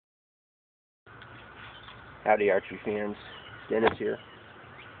Howdy archery fans, Dennis here.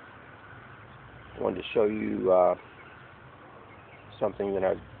 I wanted to show you something that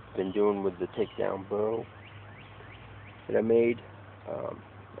I've been doing with the takedown bow that I made.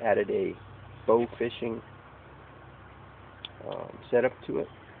 Added a bow fishing setup to it.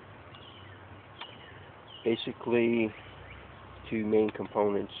 Basically, two main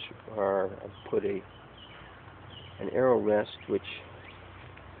components are I put an arrow rest, which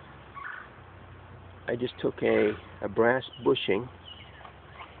I just took a brass bushing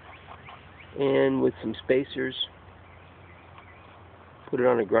and with some spacers put it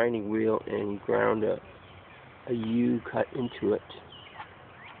on a grinding wheel and ground a U cut into it.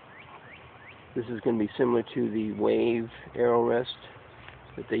 This is going to be similar to the wave arrow rest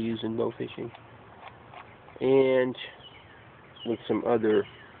that they use in bow fishing, and with some other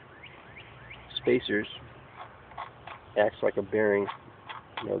spacers, acts like a bearing.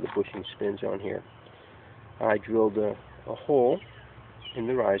 The bushing spins on here. I drilled a hole in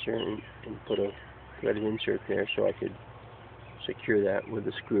the riser and put a threaded insert there so I could secure that with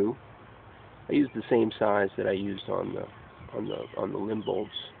a screw. I used the same size that I used on the limb bolts.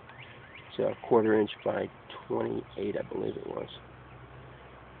 It's a 1/4 inch by 28, I believe it was.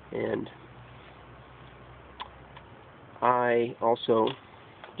 And I also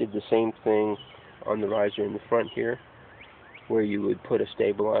did the same thing on the riser in the front here, where you would put a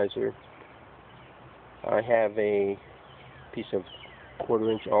stabilizer. I have a piece of 1/4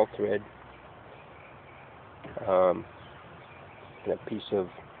 inch all thread and a piece of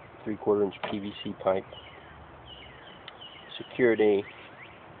 3/4 inch PVC pipe. Secured a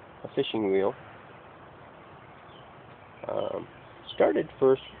fishing reel. Started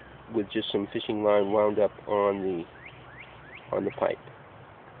first with just some fishing line wound up on the pipe,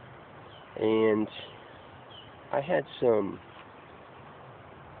 and I had some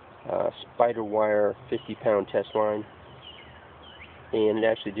spider wire 50-pound test line, and it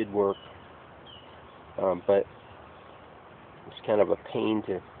actually did work, but it's kind of a pain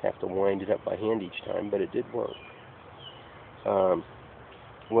to have to wind it up by hand each time, but it did work.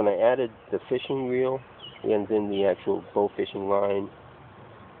 When I added the fishing reel and then the actual bow fishing line,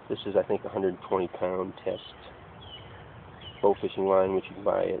 this is I think 120-pound test bow fishing line, which you can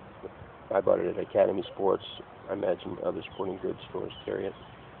buy it. I bought it at Academy Sports. I imagine other sporting goods stores carry it.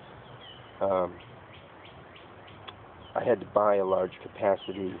 I had to buy a large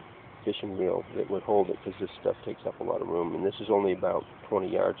capacity fishing reel that would hold it, because this stuff takes up a lot of room, and this is only about 20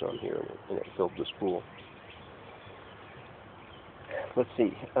 yards on here, and it filled the spool. Let's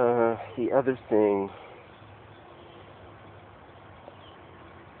see, the other thing,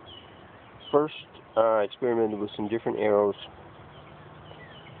 first I experimented with some different arrows.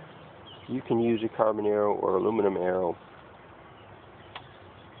 You can use a carbon arrow or aluminum arrow,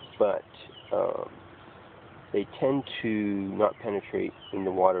 but they tend to not penetrate in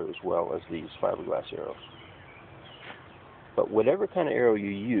the water as well as these fiberglass arrows. But whatever kind of arrow you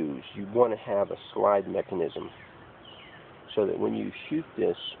use, you want to have a slide mechanism so that when you shoot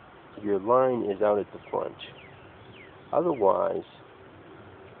this, your line is out at the front. Otherwise,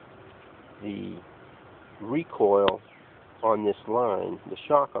 the recoil on this line, the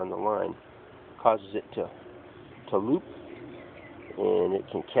shock on the line, causes it to loop, and it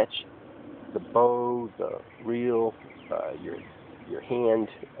can catch the bow, the reel, your hand,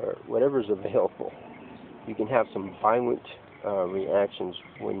 or whatever's available. You can have some violent reactions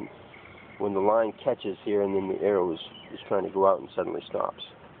when the line catches here and then the arrow is trying to go out and suddenly stops.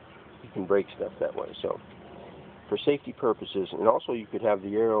 You can break stuff that way. So for safety purposes, and also you could have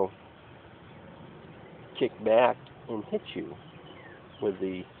the arrow kick back and hit you with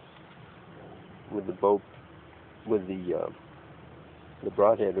the bow, with the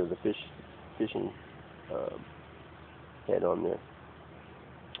broadhead or the fishing head on there.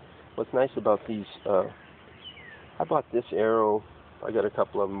 What's nice about these, I bought this arrow, I got a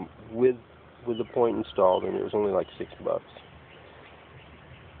couple of them with the point installed, and it was only like $6.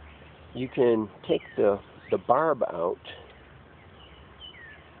 You can take the barb out,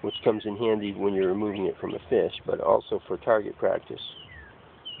 which comes in handy when you're removing it from a fish, but also for target practice.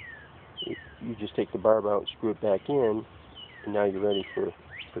 You just take the barb out, screw it back in, and now you're ready for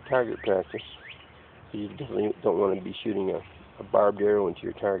target practice. You definitely don't want to be shooting a barbed arrow into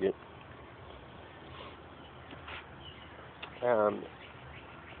your target.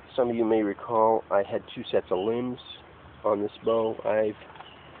 Some of you may recall I had 2 sets of limbs on this bow. I've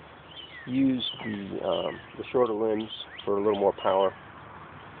used the shorter limbs for a little more power.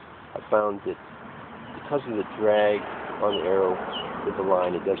 I found that because of the drag on the arrow with the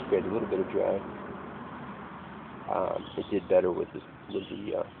line, it does create a little bit of drag. It did better with the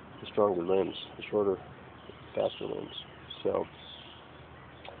stronger limbs. The shorter faster winds. So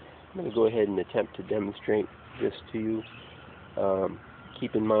I'm going to go ahead and attempt to demonstrate this to you.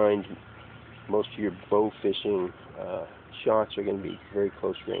 Keep in mind, most of your bow fishing shots are going to be very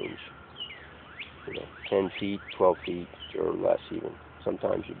close range. 10 feet, 12 feet, or less even.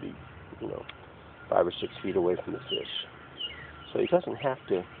 Sometimes you'll be, 5 or 6 feet away from the fish. So he doesn't have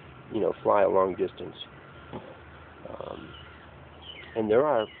to, fly a long distance. And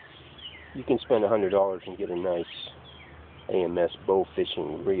you can spend $100 and get a nice AMS bow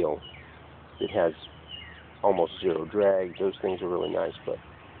fishing reel that has almost zero drag. Those things are really nice, but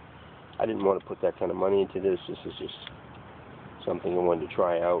I didn't want to put that kind of money into this. This is just something I wanted to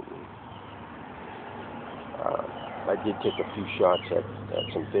try out. I did take a few shots at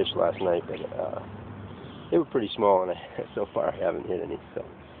some fish last night, but they were pretty small, and so far I haven't hit any. So,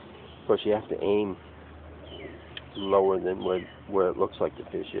 of course, you have to aim lower than where it looks like the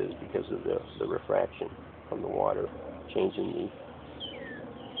fish is because of the refraction from the water. Changing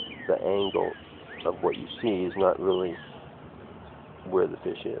the angle of what you see is not really where the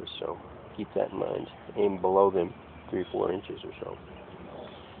fish is. So keep that in mind. Aim below them 3 or 4 inches or so.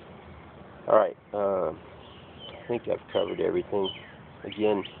 All right. I think I've covered everything.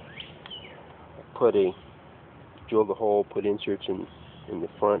 Again, drill the hole, put inserts in the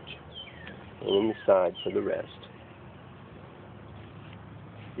front and in the side for the rest.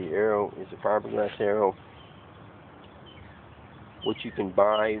 The arrow is a fiberglass arrow, which you can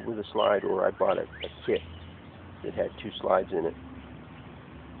buy with a slide, or I bought a kit that had 2 slides in it,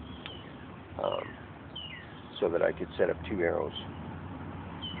 so that I could set up 2 arrows.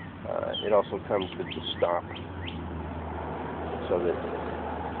 It also comes with the stop, so that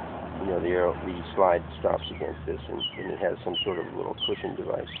the slide stops against this, and it has some sort of little cushion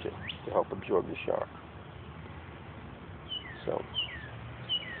device to help absorb the shock. So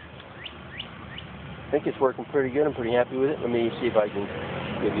I think it's working pretty good. I'm pretty happy with it. Let me see if I can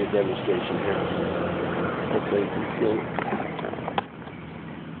give you a demonstration here. Hopefully you can see.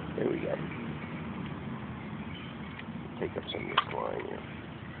 There we go. Take up some of this line here.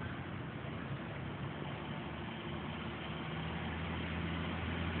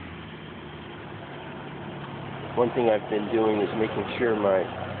 One thing I've been doing is making sure my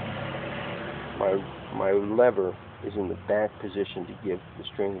lever is in the back position to give the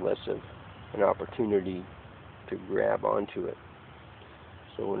stringless an opportunity to grab onto it.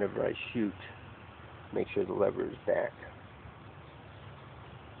 So whenever I shoot, make sure the lever is back.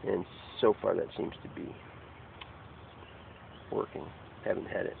 And so far that seems to be working. Haven't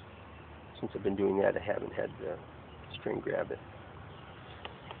had it. Since I've been doing that, I haven't had the string grab it.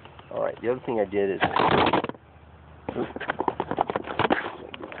 Alright, the other thing I did is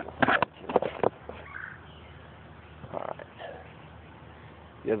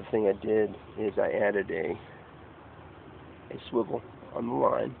The other thing I did is I added a swivel on the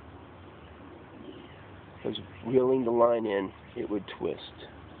line, because reeling the line in, it would twist.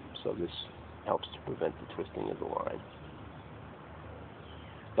 So this helps to prevent the twisting of the line.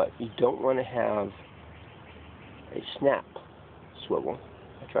 But you don't want to have a snap swivel.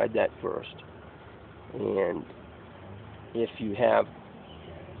 I tried that first. And if you have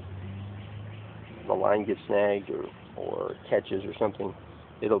the line gets snagged or catches or something,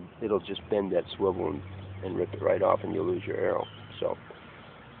 it'll just bend that swivel and rip it right off, and you'll lose your arrow. So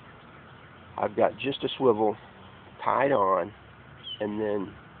I've got just a swivel tied on, and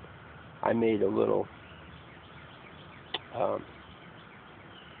then I made a little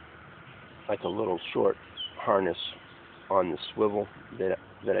like a little short harness on the swivel that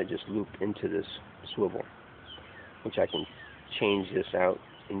I just loop into this swivel, which I can change this out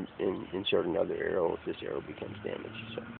and insert another arrow if this arrow becomes damaged. So